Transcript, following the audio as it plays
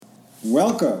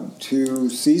Welcome to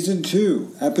Season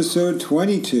 2, Episode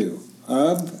 22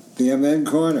 of the MN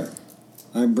Corner.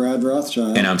 I'm Brad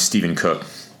Rothschild. And I'm Stephen Cook.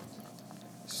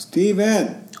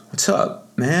 Steven! What's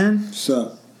up, man?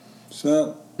 Sup?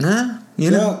 Nah,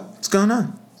 you know, what's going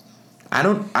on?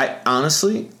 I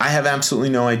honestly, I have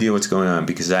absolutely no idea what's going on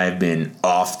because I have been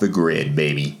off the grid,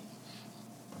 baby.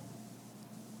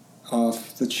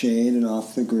 Off the chain and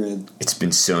off the grid. It's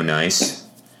been so nice.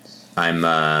 I'm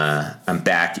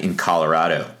back in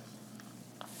Colorado.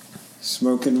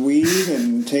 Smoking weed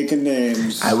and taking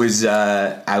names. I was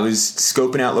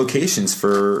scoping out locations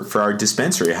for our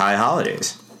dispensary, High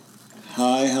Holidays.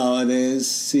 High Holidays,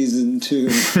 Season 2.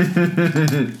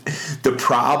 The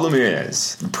problem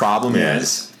is,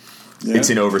 it's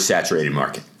an oversaturated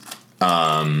market.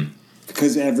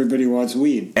 Because everybody wants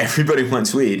weed. Everybody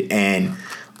wants weed, and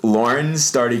Lauren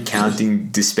started counting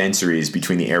dispensaries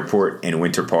between the airport and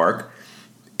Winter Park,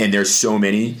 and there's so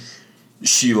many.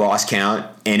 She lost count,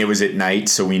 and it was at night,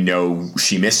 so we know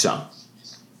she missed some.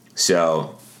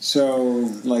 So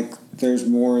like, there's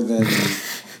more than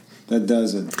a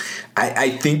dozen. I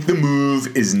think the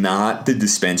move is not the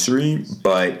dispensary,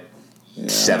 but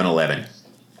 7-Eleven.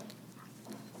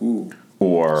 Ooh.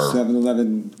 Or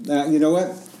 7-Eleven. You know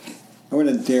what? I want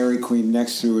a Dairy Queen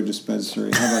next to a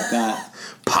dispensary. How about that?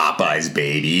 Popeyes,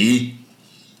 baby.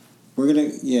 We're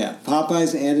going to,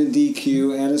 Popeyes and a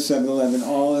DQ and a 7-Eleven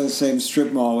all in the same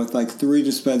strip mall with like 3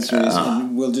 dispensaries,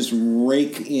 and we'll just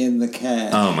rake in the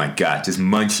cash. Oh my God, just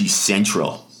Munchie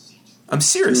Central. I'm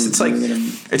serious. Dude,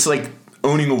 it's like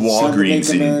owning a Walgreens.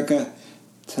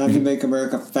 Time to make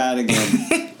America fat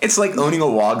again. It's like owning a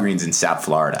Walgreens in South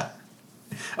Florida.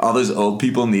 All those old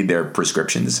people need their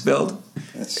prescriptions filled.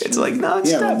 It's like, no,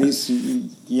 it's well, these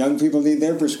young people need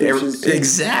their prescriptions too.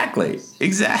 Exactly.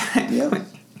 Yep.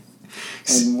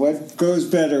 And what goes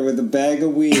better with a bag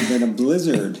of weed than a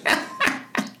Blizzard?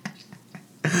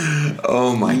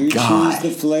 Oh my God! Choose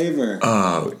the flavor.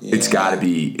 Oh, yeah. It's got to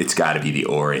be the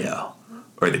Oreo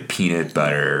or the peanut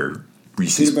butter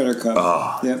Reese's. Peanut butter cup.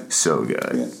 Oh, yep. So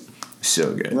good. Yep.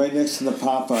 So good. Right next to the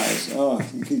Popeyes. Oh,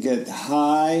 you could get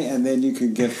high, and then you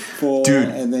could get full, dude,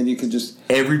 and then you could just...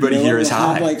 Everybody here is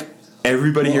high.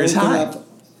 Everybody here is high.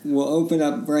 We'll open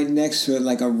up right next to it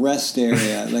like a rest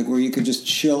area, like where you could just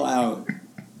chill out.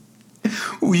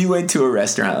 We went to a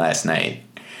restaurant last night,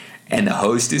 and the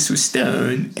hostess was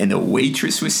stoned, and the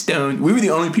waitress was stoned. We were the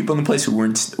only people in the place who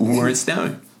weren't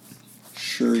stoned.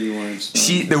 Sure you weren't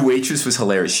stoned. The waitress was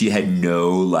hilarious. She had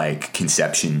no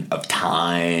conception of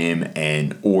time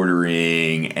and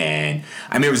ordering, and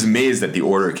I was amazed that the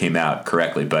order came out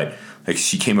correctly. But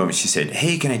she came over and she said,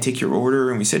 "Hey, can I take your order?"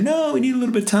 And we said, "No, we need a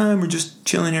little bit of time. We're just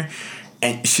chilling here."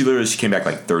 And she came back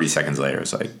 30 seconds later.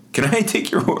 It's like, "Can I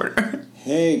take your order?"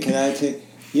 Hey, can I take?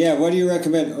 Yeah, what do you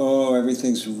recommend? Oh,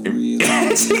 everything's really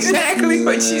That's exactly good.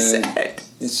 what she said.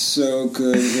 It's so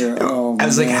good here. Oh, I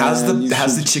was like, how's the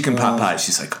should, chicken pot pie?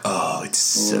 She's like, oh, it's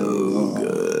so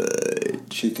good.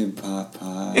 Chicken pot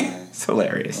pie. It's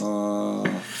hilarious. Oh.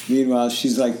 Meanwhile,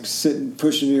 she's sitting,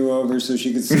 pushing you over so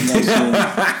she can sit next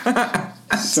to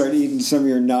you. Start eating some of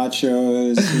your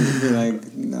nachos. And you're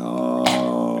like,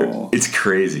 no. It's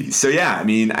crazy. So yeah,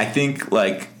 I think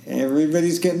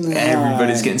everybody's getting high.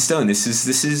 Everybody's getting stoned. This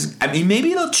is.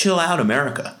 Maybe it'll chill out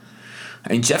America.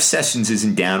 Jeff Sessions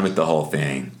isn't down with the whole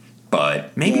thing,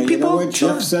 but maybe people. You know what?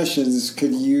 Jeff Sessions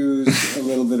could use a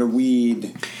little bit of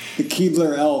weed. The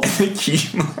Keebler Elf.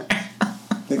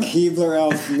 The Keebler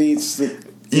Elf meets the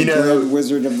Grand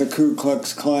Wizard of the Ku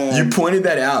Klux Klan. You pointed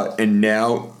that out, and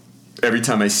now every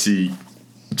time I see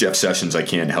Jeff Sessions, I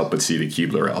can't help but see the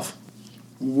Keebler Elf.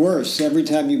 Worse, every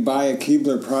time you buy a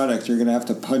Keebler product, you're going to have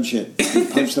to punch it.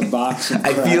 Punch the box and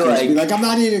I feel be like, I'm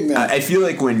not eating that. I feel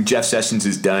like when Jeff Sessions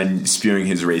is done spewing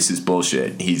his racist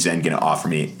bullshit, he's then going to offer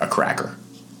me a cracker.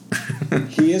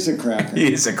 He is a cracker.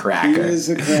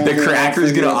 The cracker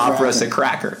is going to offer us a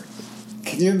cracker.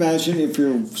 Can you imagine if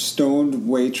you're a stoned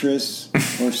waitress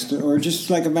or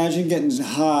just imagine getting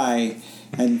high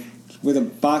and with a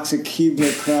box of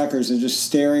Keebler crackers and just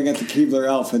staring at the Keebler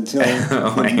Elf until it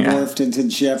morphed into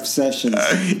Jeff Sessions.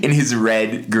 In his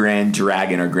red Grand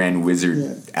Dragon or Grand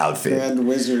Wizard outfit. Grand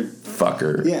Wizard.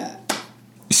 Fucker. Yeah.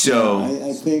 So...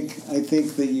 I think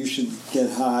that you should get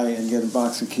high and get a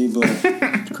box of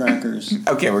Keebler crackers.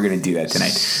 Okay, we're going to do that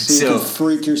tonight. So you can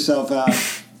freak yourself out.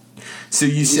 So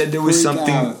you said there was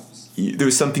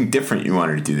something different you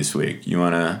wanted to do this week. You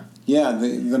want to... Yeah,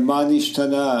 the Manish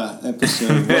Tana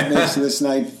episode. What makes this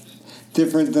night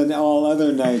different than all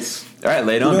other nights? All right,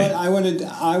 lay it on me. What?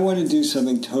 I want to do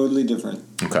something totally different.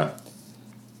 Okay.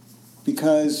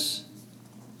 Because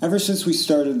ever since we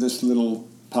started this little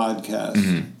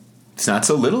podcast, It's not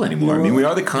so little anymore. No, I mean, we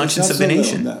are the conscience of the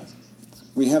nation. No.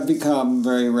 We have become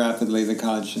very rapidly the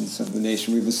conscience of the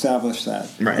nation. We've established that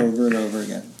over and over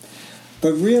again.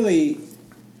 But really,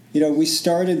 we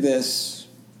started this,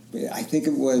 I think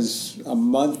it was a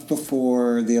month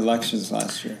before the elections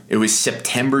last year. It was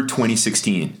September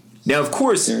 2016. Now, of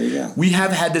course, we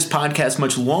have had this podcast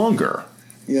much longer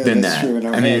than that. True, in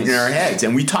our heads.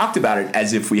 And we talked about it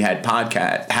as if we had a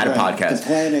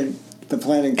podcast. The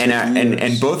planning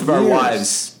and both of our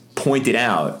wives pointed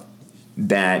out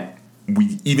that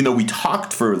even though we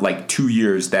talked for like 2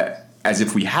 years that as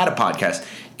if we had a podcast,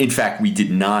 in fact, we did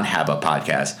not have a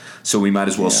podcast. So we might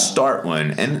as well start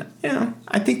one. And,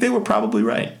 I think they were probably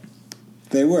right.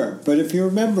 They were. But if you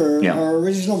remember, our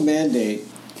original mandate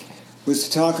was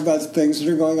to talk about things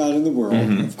that are going on in the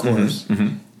world, of course,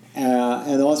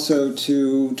 and also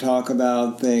to talk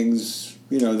about things,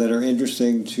 that are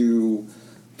interesting to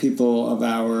people of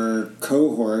our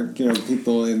cohort,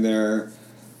 people in their,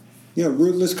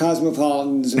 rootless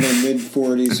cosmopolitans in their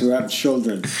mid-40s who have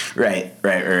children. Right.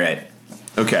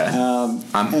 Okay,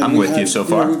 I'm with you so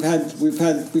far. We've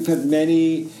had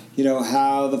many,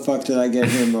 how the fuck did I get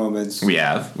here moments. We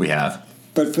have.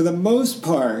 But for the most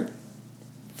part,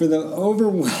 for the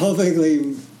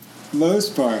overwhelmingly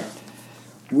most part,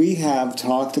 we have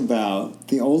talked about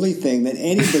the only thing that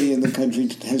anybody in the country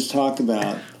has talked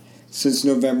about since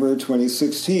November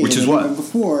 2016. Which is what? Even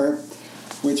before,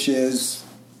 which is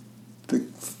the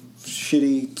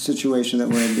shitty situation that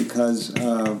we're in because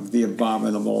of the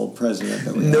abominable president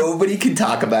that we have. Nobody can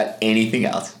talk about anything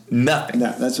else. Nothing.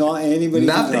 No, that's all anybody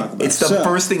can talk about. It's the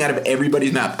first thing out of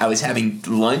everybody's mouth. I was having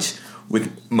lunch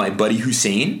with my buddy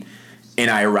Hussein,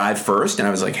 and I arrived first, and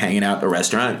I was like hanging out at the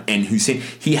restaurant, and Hussein,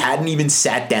 he hadn't even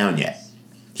sat down yet.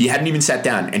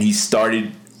 And he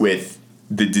started with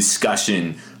the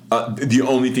discussion, the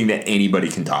only thing that anybody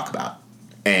can talk about.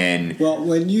 And well,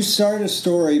 when you start a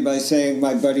story by saying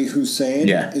my buddy Hussein,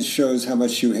 it shows how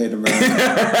much you hate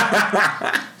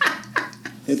America.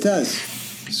 It does.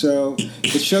 So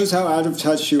it shows how out of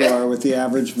touch you are with the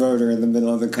average voter in the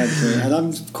middle of the country. And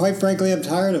I'm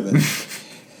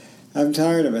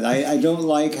tired of it. I don't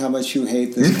like how much you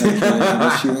hate this country, how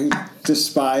much you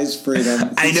despise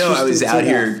freedom. I know. I was out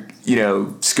here,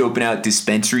 scoping out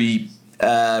dispensary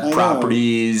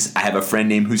properties. I have a friend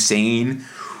named Hussein.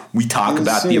 We talk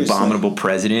about the abominable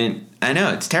president. I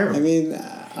know, it's terrible. I mean,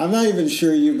 I'm not even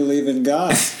sure you believe in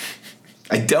God.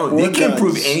 I don't. They can't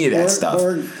prove any of that stuff.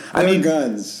 Or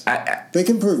guns. They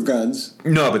can prove guns.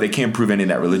 No, but they can't prove any of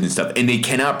that religion stuff. And they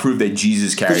cannot prove that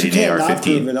Jesus carried an AR-15. Not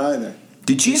prove it either.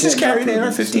 Did Jesus carry an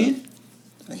AR-15?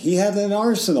 He had an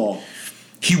arsenal.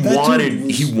 He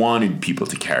wanted people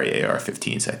to carry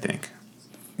AR-15s, I think.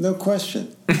 No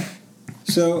question.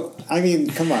 So, I mean,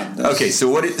 come on. Okay, so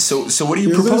what are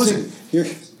you proposing?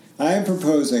 I am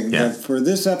proposing that for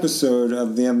this episode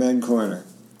of the MN Corner,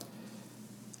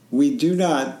 we do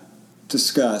not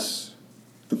discuss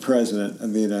the President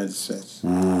of the United States. I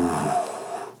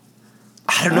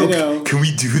don't know. I know. Can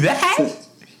we do that?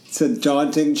 It's a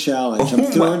daunting challenge.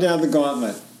 I'm throwing down the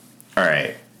gauntlet. All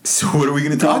right. So what are we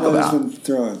going to talk about?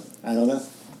 I don't know.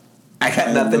 I got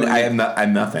nothing. I have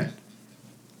nothing.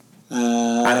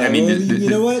 You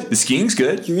know what? The skiing's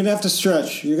good. You're gonna have to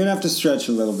stretch. You're gonna have to stretch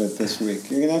a little bit this week.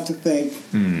 You're gonna have to think.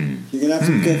 You're gonna have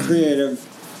to get creative.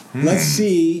 Let's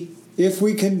see if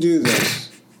we can do this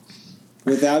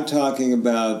without talking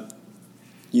about,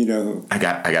 who. I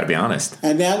got to be honest.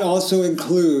 And that also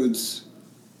includes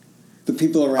the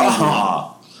people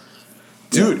around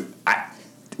you. Dude.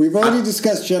 We've already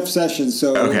discussed Jeff Sessions,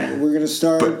 so we're gonna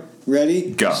start.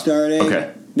 Ready? Go. Starting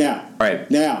now. All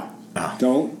right. Now.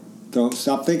 Don't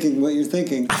stop thinking what you're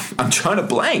thinking. I'm trying to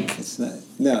blank. It's not.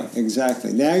 No,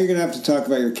 exactly. Now you're going to have to talk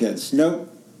about your kids.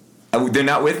 Nope. They're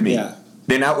not with me. Yeah.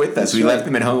 They're not with us. That's we left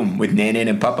them at home with Nan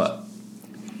and Papa.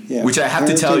 Yeah. Which I have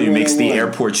to tell you makes the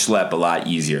airport schlep a lot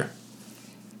easier.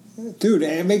 Dude,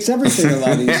 it makes everything a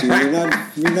lot easier. You're not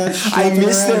I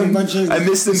miss them. I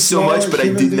miss them so much, but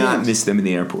I did not miss them in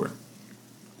the airport.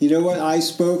 You know what? I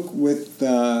spoke with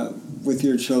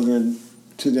your children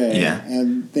today,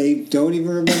 and they don't even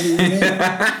remember your name.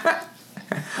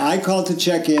 I called to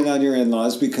check in on your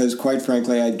in-laws because, quite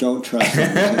frankly, I don't trust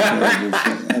them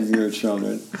of your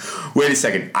children. Wait a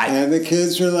second. And the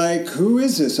kids were like, "Who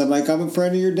is this?" I'm like, "I'm a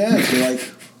friend of your dad's." They're like,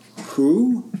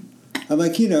 "Who?" I'm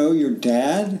like, your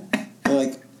dad? They're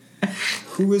like,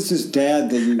 "Who is this dad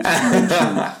that you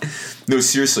mentioned?" No,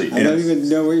 seriously. I don't even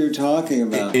know what you're talking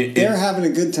about. They're having a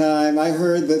good time. I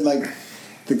heard that,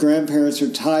 the grandparents are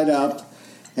tied up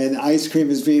and ice cream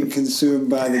is being consumed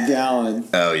by the gallon.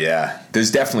 Oh, yeah.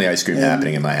 There's definitely ice cream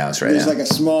happening in my house right now. There's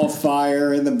a small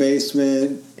fire in the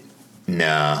basement.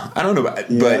 No, I don't know, but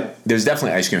there's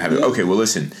definitely ice cream heaven. Yeah. Okay, well,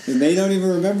 listen. And they don't even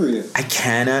remember you. I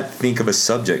cannot think of a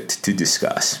subject to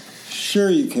discuss. Sure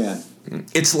you can.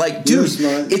 It's like, You're dude,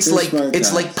 smart. it's You're like smart it's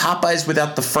guy. like Popeyes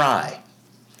without the fry.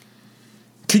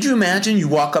 Could you imagine? You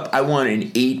walk up, I want an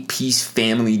 8-piece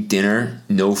family dinner,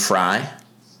 no fry.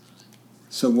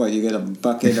 So what? You get a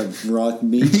bucket of raw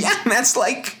meat? Yeah, that's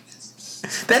like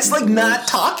not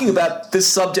talking about the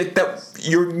subject that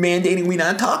you're mandating we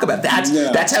not talk about.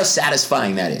 That's how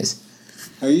satisfying that is.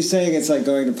 Are you saying it's like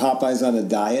going to Popeyes on a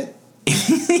diet?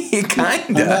 Kinda.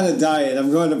 I'm on a diet.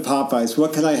 I'm going to Popeyes.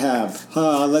 What can I have?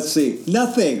 Let's see.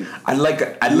 Nothing. I'd like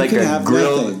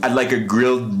a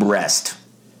grilled breast.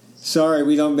 Sorry,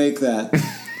 we don't make that.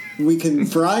 We can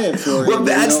fry it for you. Well, but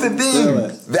that's we the don't grill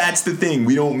thing. it. That's the thing.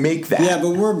 We don't make that. Yeah,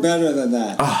 but we're better than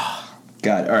that.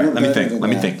 God. All right. We're Let me better think. than Let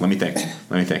me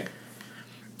that. think.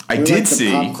 I We're did like the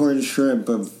see. popcorn shrimp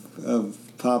of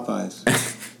Popeyes.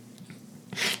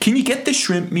 Can you get the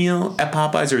shrimp meal at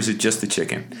Popeyes, or is it just the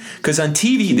chicken? Because on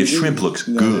TV, the shrimp looks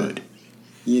good.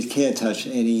 You can't touch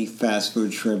any fast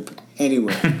food shrimp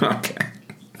anywhere. Okay.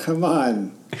 Come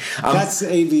on. That's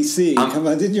ABC. Come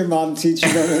on. Didn't your mom teach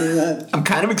you better than that? I'm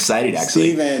kind of excited,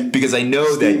 actually. Steven. Because I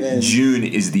know that Steven. June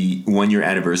is the 1-year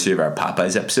anniversary of our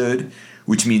Popeyes episode,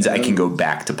 which means I can go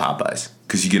back to Popeyes.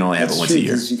 Because you can only have it once a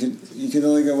year. You can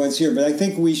only go once a year. But I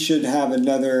think we should have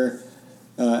another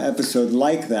episode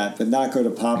like that, but not go to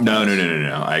Popeyes.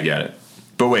 No. I get it.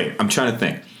 But wait, I'm trying to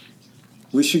think.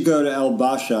 We should go to El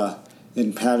Basha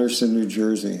in Patterson, New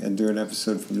Jersey, and do an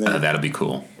episode from there. That'll be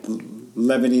cool.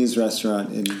 Lebanese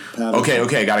restaurant in Patterson.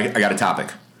 Okay. I got a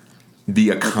topic.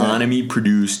 The economy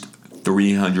produced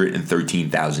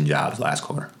 313,000 jobs last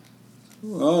quarter.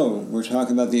 Oh, we're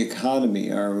talking about the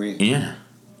economy, are we? Yeah.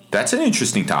 That's an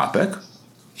interesting topic.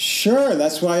 Sure,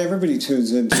 that's why everybody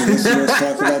tunes in to listen to us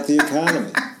talk about the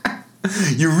economy.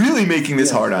 You're really making this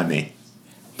hard on me.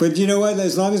 But you know what?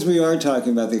 As long as we are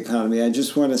talking about the economy, I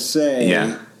just want to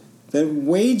say that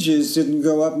wages didn't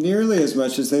go up nearly as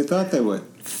much as they thought they would.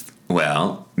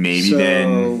 Well, maybe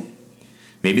then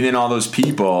all those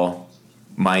people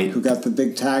might who got the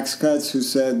big tax cuts, who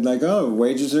said like, "Oh,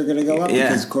 wages are going to go up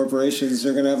because corporations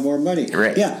are going to have more money."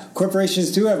 Right? Yeah, corporations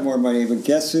do have more money, but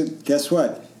guess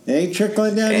what? It ain't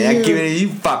trickling down to you. Ain't giving it to you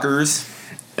fuckers.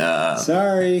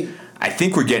 Sorry. I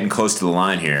think we're getting close to the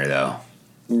line here, though.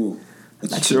 Ooh,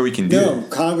 not sure we can do. No,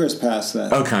 Congress passed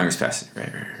that. Oh, Congress passed it.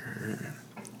 Right.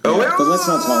 Oh, wait, but let's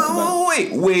not talk about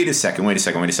it. Wait a second.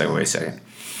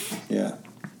 Yeah.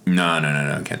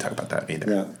 No. Can't talk about that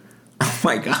either. Yeah. Oh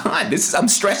my God, I'm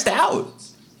stressed out.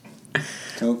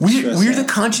 We're the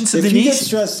conscience of the nation. If you get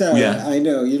stressed out, I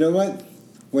know. You know what?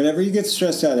 Whenever you get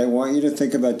stressed out, I want you to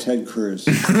think about Ted Cruz.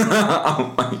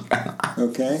 Oh my God.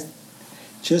 Okay?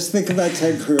 Just think about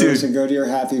Ted Cruz and go to your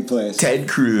happy place. Ted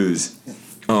Cruz.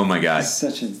 Oh my God.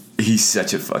 He's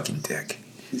such a fucking dick.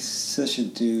 He's such a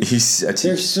dude.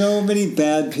 There's so many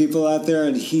bad people out there,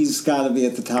 and he's got to be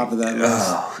at the top of that list.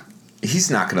 Oh, he's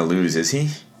not going to lose, is he?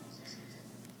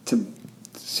 To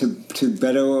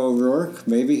Beto O'Rourke,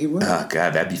 maybe he will. Oh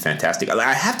God, that'd be fantastic.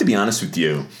 I have to be honest with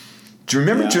you. Do you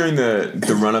remember during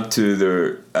the run up to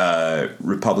the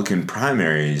Republican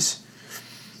primaries?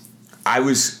 I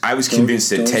was convinced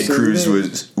that Ted Cruz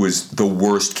was the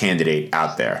worst candidate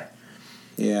out there.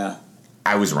 Yeah,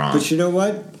 I was wrong. But you know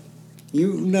what?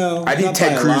 I think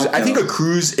Ted Cruz. I think a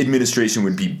Cruz administration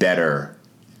would be better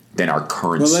than our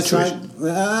current situation.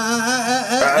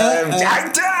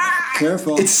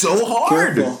 Careful! It's so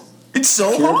hard. Careful. It's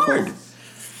so hard.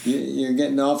 You're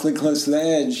getting awfully close to the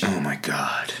edge. Oh my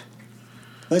God!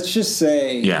 Let's just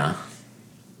say. Yeah.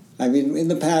 I mean, in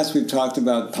the past, we've talked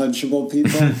about punchable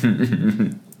people.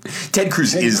 Ted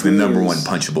Cruz is the number one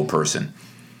punchable person.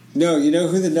 No, you know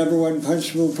who the number one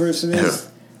punchable person is?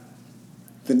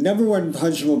 The number one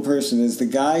punchable person is the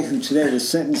guy who today was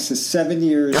sentenced to 7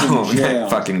 years in jail. That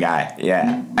fucking guy.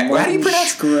 Yeah. How do you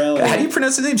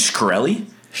pronounce his name? Shkreli?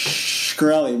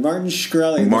 Shkreli. Martin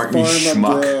Shkreli. Martin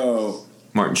Schmuck. Bro.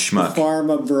 Martin Schmuck.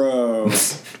 Pharma bro.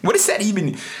 What is that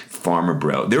even? Pharma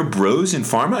bro. They're bros in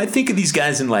pharma? I think of these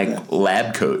guys in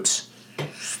lab coats.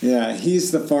 Yeah,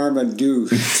 he's the pharma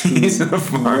douche. He's the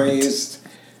pharma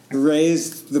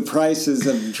raised the prices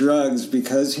of drugs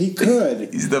because he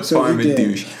could. He's the pharma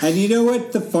douche. And you know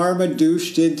what the pharma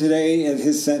douche did today at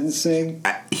his sentencing?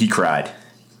 He cried.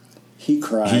 He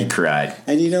cried.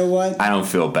 And you know what? I don't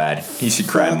feel bad. He should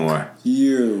cry more.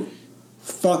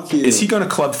 Fuck you. Is he going to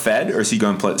Club Fed or is he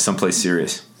going to someplace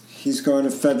serious? He's going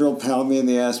to federal pound me in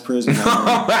the ass prison.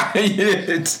 Oh, wait,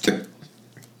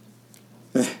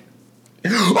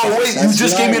 you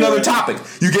just gave me another topic.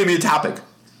 You gave me a topic.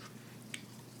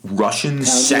 Russian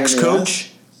sex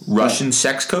coach Russian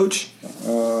sex coach?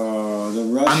 The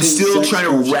Russian I'm still sex trying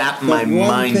coach. to wrap my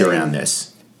mind around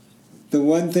this. The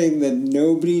one thing that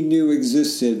nobody knew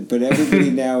existed, but everybody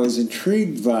now is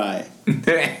intrigued by.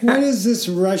 What is this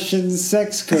Russian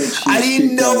sex coach? I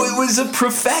didn't know it was a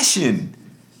profession.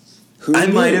 I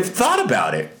might have thought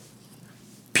about it.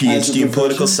 PhD in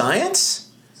political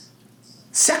science?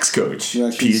 Sex coach.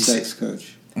 Russian PhD. sex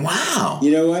coach. Wow.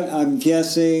 You know what? I'm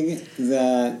guessing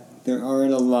that there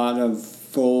aren't a lot of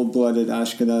full-blooded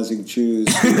Ashkenazic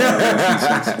Jews who are Russian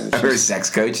sex coaches. Or sex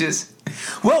coaches?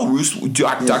 Well,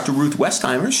 Dr. Ruth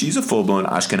Westheimer, she's a full-blown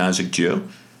Ashkenazic Jew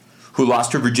who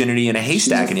lost her virginity in a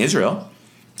haystack in Israel.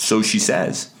 So she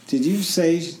says. Did you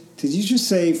just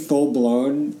say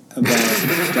full-blown about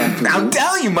Dr. I'm Ruth?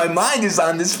 telling you, my mind is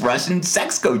on this Russian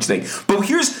sex coach thing. But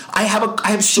I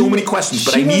have so many questions,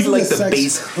 but I need like the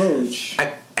base coach.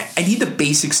 I need the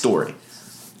basic story.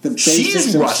 The basics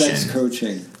She's of Russian, sex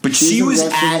coaching. But she was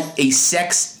at a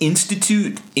sex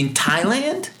institute in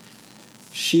Thailand?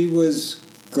 She was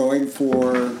going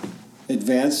for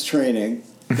advanced training.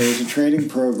 There was a training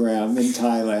program in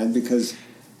Thailand because,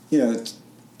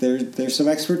 there's some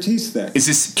expertise there. Is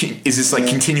this like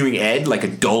continuing ed, like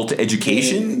adult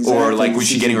education? Yeah, exactly. Or like was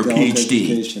she getting her PhD?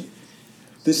 Education.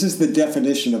 This is the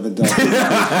definition of adult education.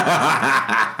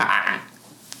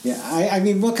 Yeah, I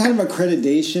mean, what kind of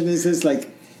accreditation is this? Like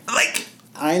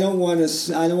I don't want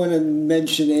to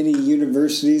mention any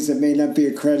universities that may not be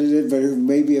accredited, but who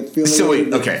may be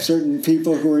affiliated with certain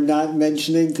people who are not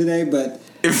mentioning today. But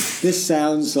this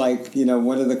sounds like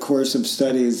one of the course of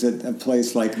studies at a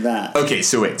place like that. Okay,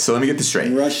 so let me get this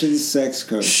straight. Russian sex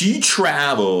coach. She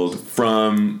traveled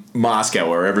from Moscow,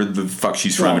 wherever the fuck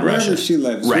she's from in Russia, wherever she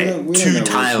lives, right, we to don't know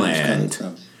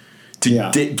Thailand.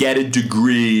 Get a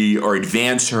degree or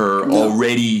advance her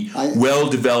already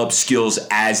well-developed skills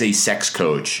as a sex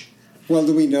coach. Well,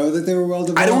 do we know that they were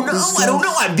well-developed? I don't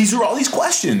know. These are all these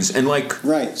questions. And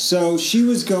right. So she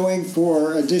was going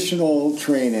for additional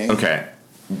training. Okay.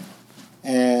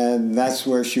 And that's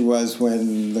where she was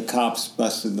when the cops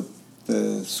busted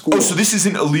the school. Oh, so this is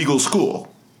an illegal school.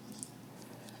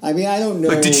 I mean, I don't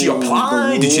know. Did she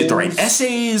apply? Did she have to write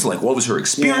essays? What was her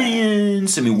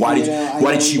experience? Yeah. I mean, why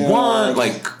did she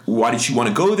want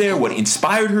to go there? What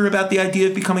inspired her about the idea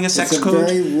of becoming a sex coach?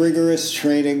 It's a very rigorous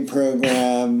training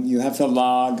program. You have to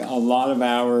log a lot of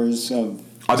hours of.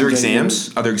 Are there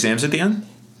exams? Are there exams at the end?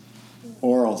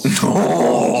 Orals.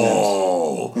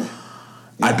 Oh. Yeah.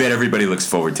 I bet everybody looks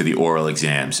forward to the oral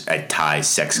exams at Thai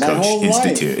Sex Coach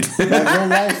Institute. My whole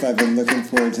life I've been looking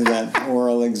forward to that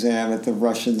oral exam at the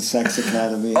Russian Sex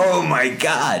Academy. Oh my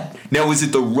God. Now, was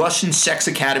it the Russian Sex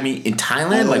Academy in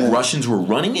Thailand? Russians were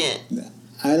running it?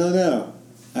 I don't know.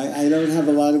 I don't have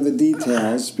a lot of the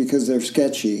details because they're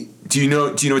sketchy. Do you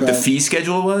know what the fee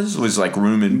schedule was? Was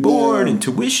room and board and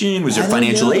tuition? Was there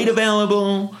financial aid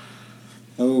available?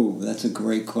 Oh, that's a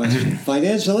great question.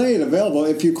 Financial aid available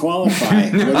if you qualify.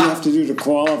 What do you have to do to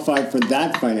qualify for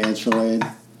that financial aid?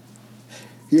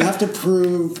 You have to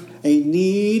prove a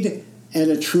need and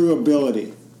a true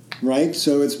ability, right?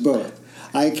 So it's both.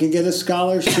 I can get a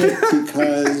scholarship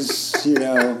because,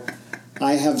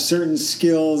 I have certain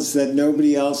skills that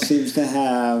nobody else seems to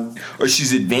have. Or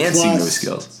she's advancing those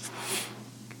skills.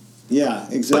 Yeah,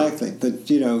 exactly. But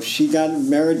she got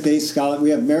merit-based scholarship.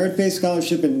 We have merit-based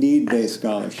scholarship and need-based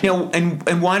scholarship.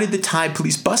 And why did the Thai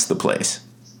police bust the place?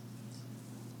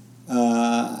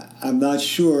 I'm not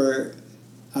sure.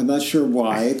 I'm not sure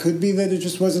why. It could be that it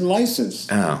just wasn't licensed.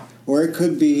 Oh. Or it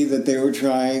could be that they're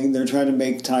trying to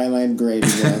make Thailand great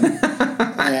again.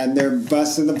 And they're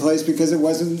busting the place because it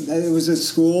was a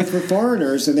school for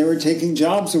foreigners and they were taking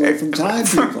jobs away from Thai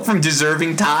people. From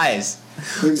deserving Thais.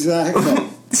 Exactly.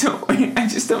 So I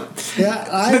just don't.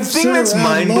 Yeah, the thing that's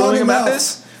mind-blowing about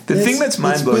this.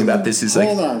 Is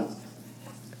hold on.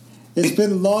 It's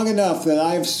been long enough that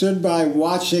I've stood by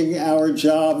watching our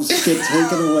jobs get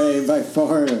taken away by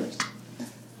foreigners.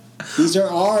 These are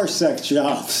our sex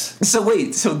jobs. So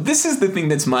wait, this is the thing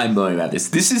that's mind-blowing about this.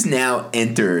 This has now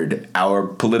entered our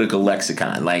political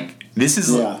lexicon. This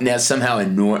is now somehow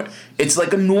it's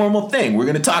like a normal thing. We're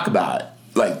going to talk about it.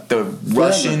 The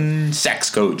Russian sex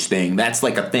coach thing. That's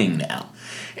a thing now.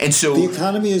 And so the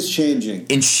economy is changing.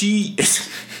 And she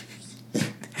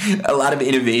a lot of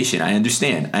innovation. I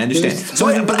understand. So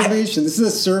innovation. This is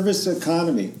a service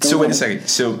economy. Wait a second.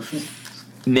 So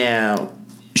now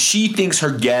she thinks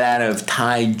her get out of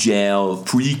Thai jail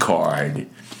free card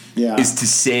is to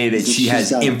say that she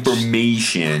has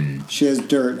information. She has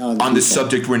dirt on the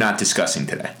subject we're not discussing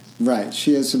today. Right.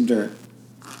 She has some dirt.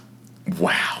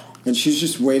 Wow. And she's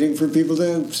just waiting for people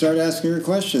to start asking her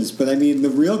questions. But I mean,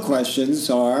 the real questions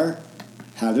are,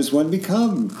 how does one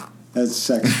become a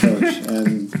sex coach?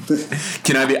 And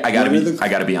I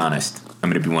gotta be honest. I'm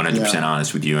gonna be 100%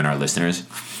 honest with you and our listeners.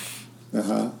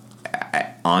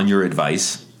 On your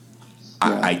advice,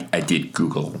 I did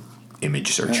Google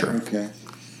image searcher. Okay.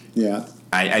 Yeah.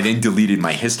 I then deleted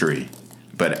my history,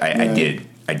 but I did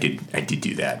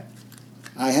do that.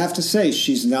 I have to say,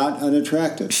 she's not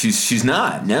unattractive. She's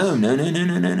not.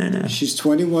 No. She's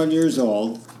 21 years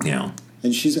old. Yeah.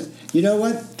 And she's, you know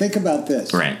what? Think about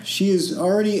this. Right. She has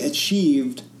already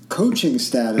achieved coaching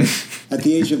status at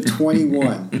the age of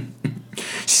 21.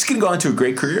 She's going to go into a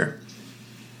great career.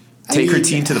 Take her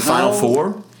team to the Final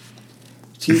Four.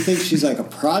 Do you think she's like a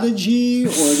prodigy,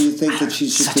 or do you think that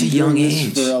she's just such a young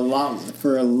age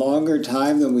for a longer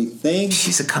time than we think?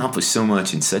 She's accomplished so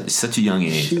much in such a young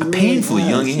age, She a really painfully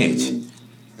has. young age.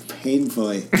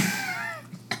 Painfully.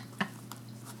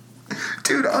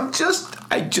 Dude, I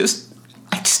just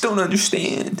don't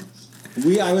understand.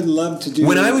 I would love to do.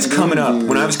 When I was coming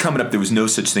up, there was no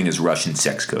such thing as Russian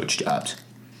sex coach jobs.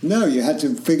 No, you had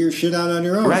to figure shit out on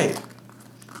your own. Right.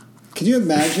 Can you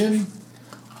imagine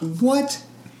what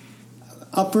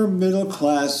upper middle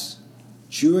class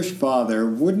Jewish father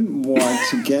wouldn't want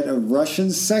to get a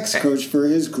Russian sex coach for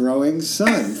his growing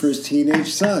son, for his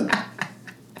teenage son?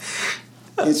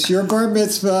 It's your bar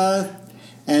mitzvah,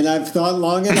 and I've thought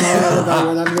long and hard about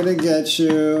what I'm going to get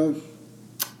you.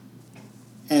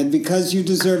 And because you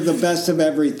deserve the best of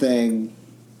everything,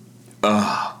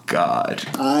 oh God,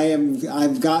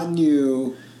 I've gotten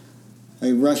you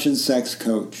a Russian sex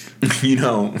coach. You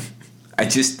know,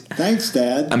 Thanks,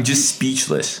 Dad. I'm just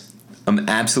speechless. I'm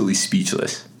absolutely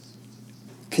speechless.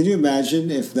 Can you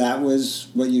imagine if that was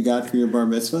what you got for your bar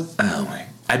mitzvah? Oh my,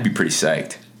 I'd be pretty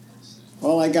psyched.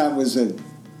 All I got was a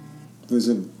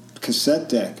cassette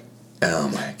deck. Oh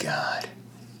my God.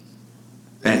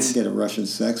 I didn't get a Russian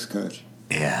sex coach.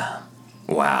 Yeah.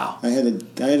 Wow. I had a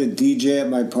DJ at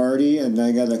my party, and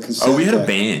I got a cassette. Oh, we had deck. a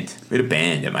band. We had a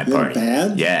band at my You party. had a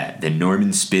band? Yeah, the Norman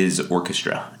Spiz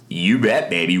Orchestra. You bet,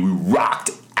 baby. We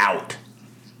rocked out.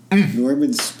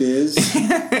 Norman Spiz.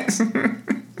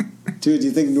 Dude, do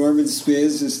you think Norman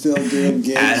Spiz is still doing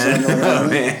gigs? I don't know,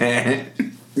 man.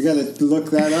 We got to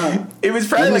look that up. It was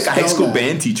probably like a high school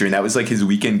band teacher, and that was like his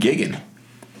weekend gigging.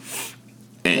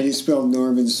 How do you spell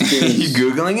Norman Spiz? You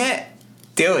Googling it?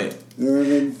 Do it.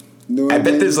 Norman. I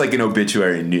bet there's like an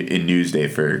obituary in Newsday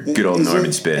for good old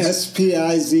Norman Spiz.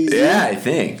 Spizz? Yeah, I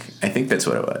think that's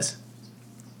what it was.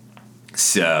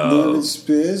 So Norman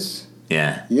Spiz?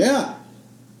 Yeah. Yeah.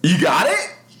 You got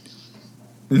it?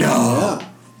 No.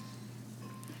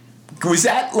 Yeah. Was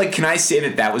that like? Can I say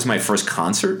that was my first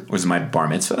concert? Was my bar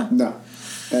mitzvah? No,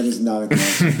 that is not a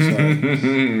concert.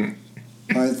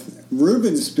 Sorry.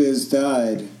 Ruben Spiz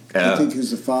died. I think he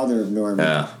was the father of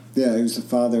Norman. Yeah, he was the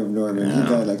father of Norman. He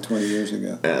died like 20 years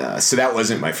ago. So that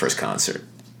wasn't my first concert.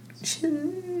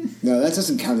 No, that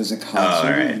doesn't count as a concert.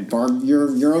 Oh, all right.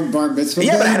 Your own bar mitzvah.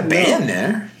 Yeah, but I had a band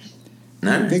there.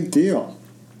 No. Big deal.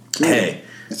 Dude, hey,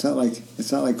 it's not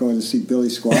like going to see Billy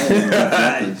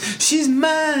Squire. She's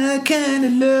my kind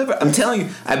of lover. I'm telling you,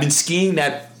 I've been skiing.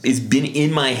 That it's been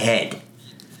in my head,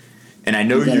 and I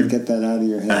know you gotta get that out of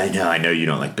your head. I know you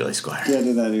don't like Billy Squire. Get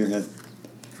it out of your head.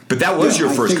 But that was your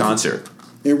first concert.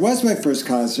 It was my first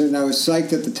concert, and I was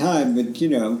psyched at the time. But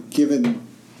given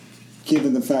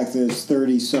the fact that it's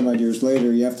 30 some odd years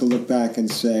later, you have to look back and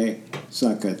say it's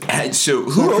not good. So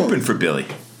who opened for Billy?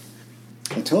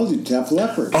 I told you, Def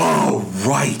Leppard. Oh,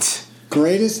 right.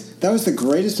 That was the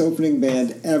greatest opening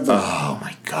band ever. Oh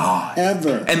my God.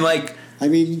 Ever. And like, I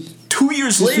mean, 2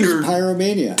 years later, was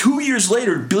Pyromania. 2 years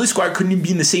later, Billy Squire couldn't even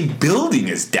be in the same building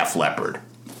as Def Leppard.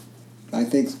 I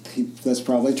think that's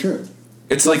probably true.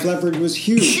 It's Def Leppard was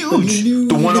huge. Huge.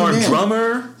 The one-armed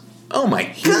drummer. Oh my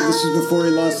God. This is before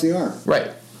he lost the arm.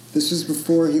 Right. This was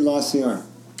before he lost the arm.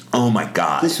 Oh my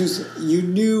God. You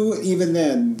knew even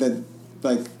then that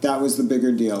that was the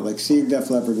bigger deal. Like seeing Def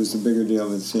Leppard was the bigger deal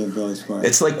than seeing Billy Squire.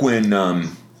 It's like when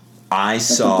I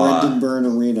saw the Brendan Byrne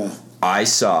Arena. I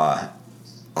saw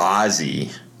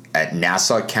Ozzy at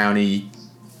Nassau County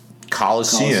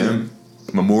Coliseum.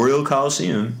 Memorial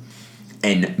Coliseum,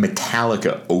 and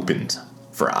Metallica opened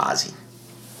for Ozzy.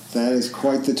 That is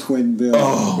quite the twin bill.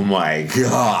 Oh my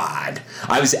God!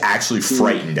 I was actually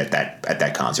frightened at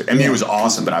that concert. I mean, it was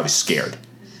awesome, but I was scared.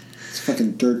 It's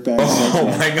fucking dirtbags.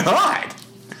 Oh my God!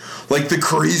 Like the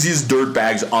craziest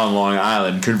dirtbags on Long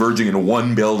Island converging in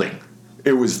one building.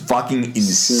 It was fucking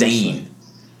insane. Seriously.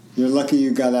 You're lucky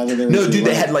you got out of there. No, dude,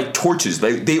 they had like torches.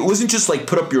 It wasn't just like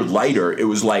put up your lighter. It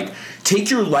was like take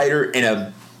your lighter and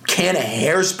a can of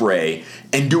hairspray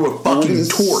and do a fucking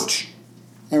torch.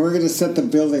 And we're going to set the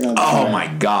building on fire. Oh my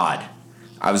God.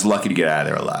 I was lucky to get out of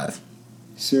there alive.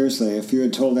 Seriously, if you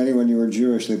had told anyone you were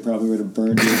Jewish, they probably would have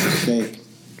burned you at the stake.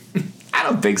 I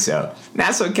don't think so.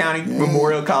 Nassau County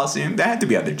Memorial Coliseum, there had to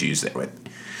be other Jews there with.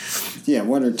 Yeah,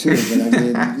 one or two, but I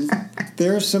mean,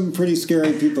 there are some pretty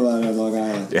scary people out on Long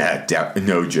Island. Yeah,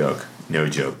 no joke. No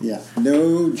joke. Yeah,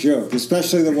 no joke.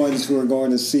 Especially the ones who are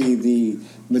going to see the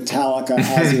Metallica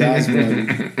Ozzy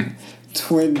Osbourne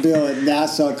twin bill at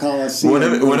Nassau Coliseum. One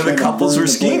of the couples we're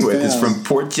skiing with is from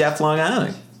Port Jeff, Long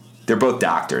Island. They're both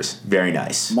doctors. Very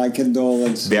nice. My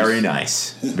condolences. Very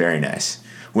nice. Very nice.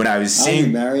 When I was You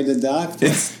seeing... married a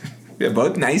doctor. They're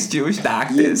both nice Jewish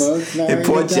doctors. You both married in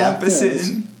Port a doctor.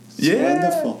 Jefferson. It's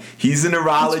wonderful. He's a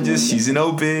neurologist. She's an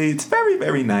OB. It's very,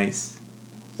 very nice.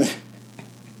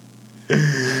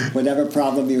 Whatever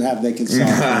problem you have, they can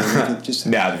solve. Just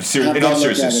in all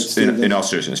seriousness,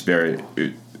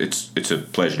 it's a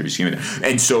pleasure to be skiing with them.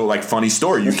 And so, like, funny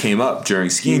story, you came up during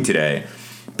skiing today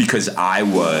because I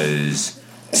was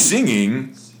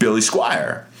singing Billy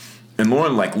Squier. And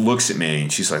Lauren, like, looks at me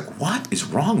and she's like, "What is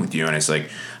wrong with you?" And I was like,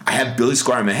 "I have Billy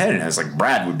Squier in my head." And I was like,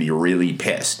 "Brad would be really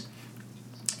pissed."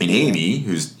 And Amy,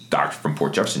 who's doctor from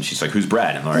Port Jefferson, she's like, "Who's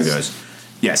Brad?" And Lauren goes,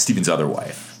 "Yeah, Steven's other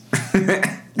wife."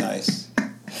 Nice.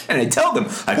 And I tell them,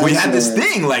 like, we had this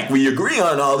thing, like, we agree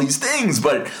on all these things,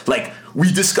 but, like, we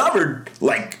discovered,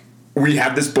 like, we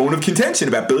have this bone of contention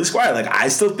about Billy Squier. Like, I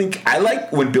still think, I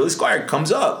like when Billy Squier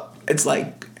comes up. It's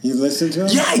like... You listen to him?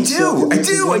 Yeah, I do.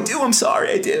 I'm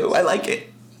sorry, I do. I like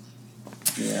it.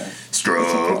 Yeah.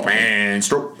 Stroke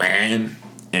man.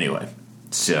 Anyway,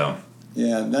 so...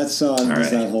 Yeah, that song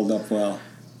does not hold up well.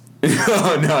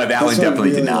 Oh, no, that one definitely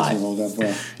really did not. Doesn't hold up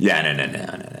well. Yeah,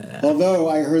 no. Although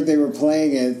I heard they were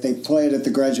playing it, they play it at the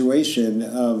graduation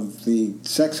of the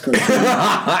sex coaching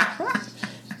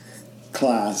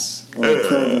class or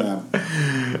program.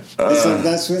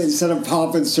 That's what, instead of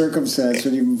pomp and circumstance,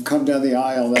 when you come down the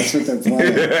aisle, that's what they're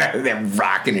playing. They're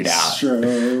rocking it out. Stroke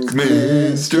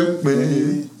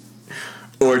me.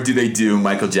 Or do they do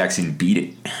Michael Jackson Beat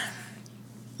It?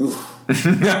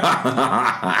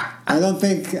 I don't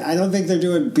think they're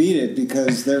doing Beat It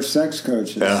because they're sex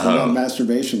coaches. They're not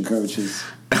masturbation coaches.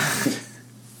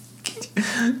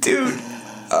 Dude,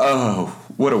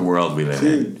 what a world we live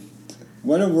in.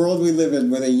 What a world we live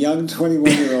in when a young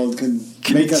 21-year-old can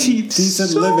make a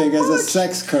decent living as a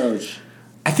sex coach.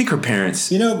 I think her parents...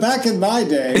 You know, back in my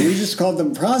day, we just called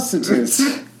them prostitutes.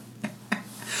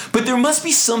 But there must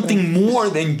be something more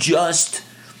than just...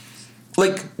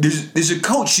 Like, there's a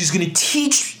coach. She's going to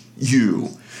teach you.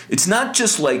 It's not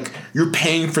just like you're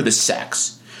paying for the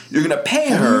sex. You're going to pay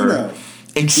her,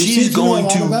 and she's going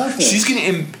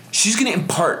to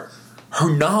impart her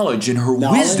knowledge and her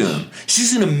wisdom.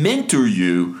 She's going to mentor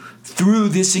you through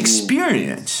this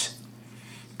experience.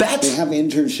 They have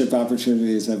internship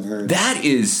opportunities, I've heard. That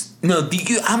is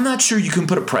I'm not sure you can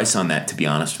put a price on that. To be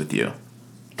honest with you.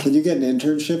 Can you get an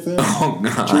internship there? Oh,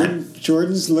 God.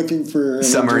 Jordan's looking for an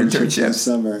summer internship this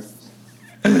summer.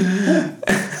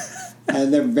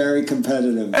 And they're very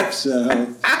competitive. So,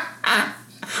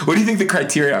 what do you think the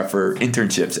criteria are for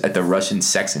internships at the Russian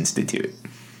Sex Institute?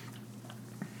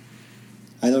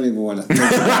 I don't even want to think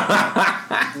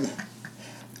about it.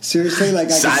 Seriously, like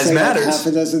I could say like half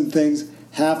a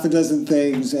dozen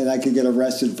things, and I could get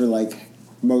arrested for like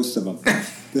most of them.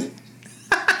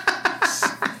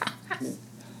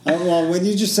 Well, when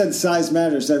you just said size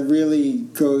matters, that really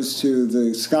goes to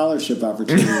the scholarship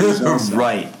opportunities also.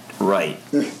 Right.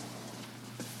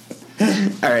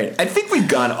 All right, I think we've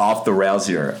gone off the rails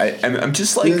here. I'm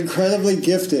just like... You're incredibly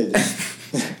gifted.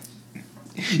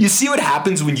 You see what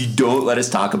happens when you don't let us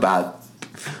talk about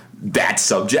that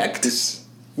subject?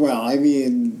 Well, I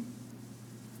mean...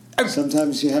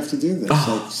 Sometimes you have to do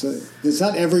this. It's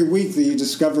not every week that you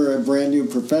discover a brand new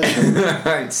profession.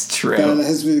 It's true. That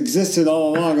has existed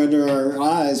all along under our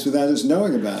eyes without us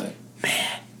knowing about it.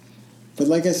 Man. But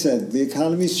like I said, the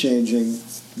economy's changing.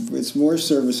 It's more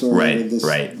service-oriented.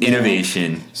 Right.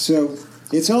 Innovation. So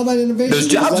it's all about innovation. Those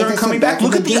jobs aren't coming back.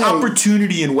 Look at the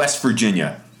opportunity in West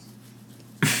Virginia.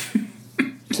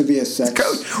 To be a sex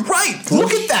coach. Right.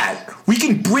 Look at that. We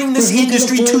can bring this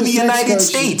industry to the United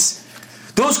States.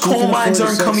 Those coal mines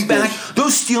aren't coming back.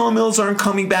 Those steel mills aren't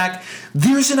coming back.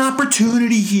 There's an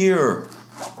opportunity here.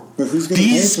 But who's going to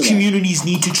pay for that? These communities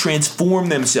need to transform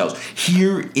themselves.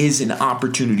 Here is an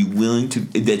opportunity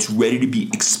that's ready to be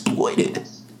exploited.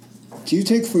 Do you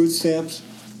take food stamps?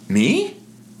 Me?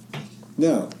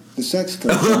 No, the sex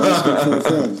coach. I'm asking for a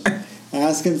friend.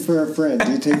 Asking for a friend.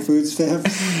 Do you take food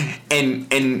stamps?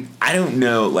 And I don't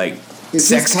know, like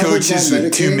sex coaches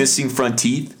with 2 missing front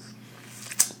teeth.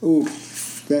 Ooh.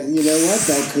 You know what?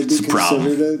 That could be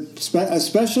considered a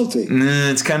specialty.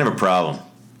 It's kind of a problem.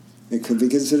 It could be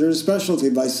considered a specialty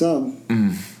by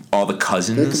some. All the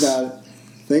cousins.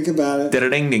 Think about it.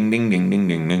 Ding ding ding ding ding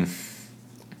ding ding.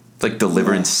 It's like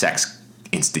Deliverance Sex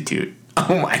Institute.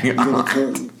 Oh my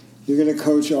god. You're gonna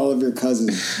coach all of your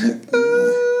cousins.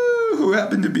 Who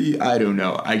happen to be? I don't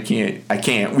know. I can't.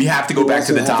 We have to go back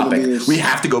to the topic. We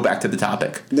have to go back to the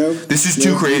topic. Nope. This is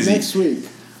too crazy. Next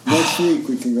week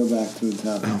we can go back to the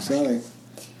topic. Sorry.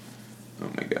 Oh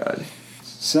my god.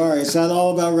 Sorry, it's not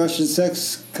all about Russian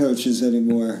sex coaches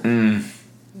anymore.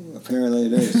 Apparently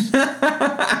it is.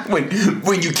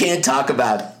 when you can't talk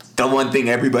about the one thing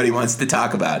everybody wants to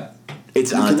talk about,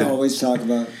 it's on. We can always talk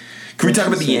about. Can we talk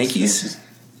about the Yankees? Coaches.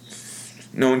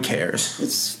 No one cares.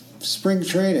 It's spring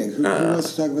training. Who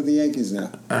wants to talk about the Yankees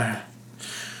now?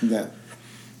 No.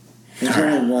 There's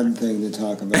only one thing to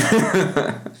talk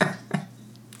about.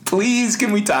 Please,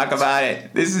 can we talk about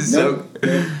it? This is Nope.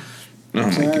 Oh my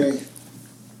Sorry. God.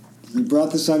 You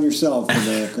brought this on yourself,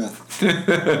 America.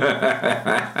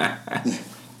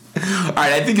 All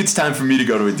right, I think it's time for me to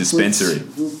go to a dispensary.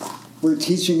 We're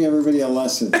teaching everybody a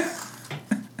lesson.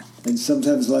 And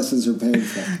sometimes lessons are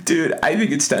painful. Dude, I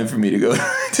think it's time for me to go to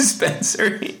a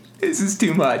dispensary. This is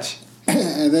too much.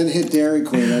 And then hit Dairy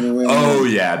Queen on the way. Oh,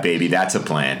 yeah, baby. That's a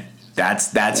plan.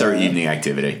 That's our evening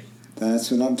activity. That's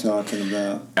what I'm talking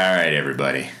about. All right,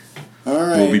 everybody. All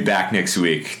right. We'll be back next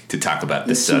week to talk about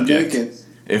this subject. If we make it.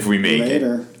 If we make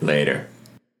Later. it. Later.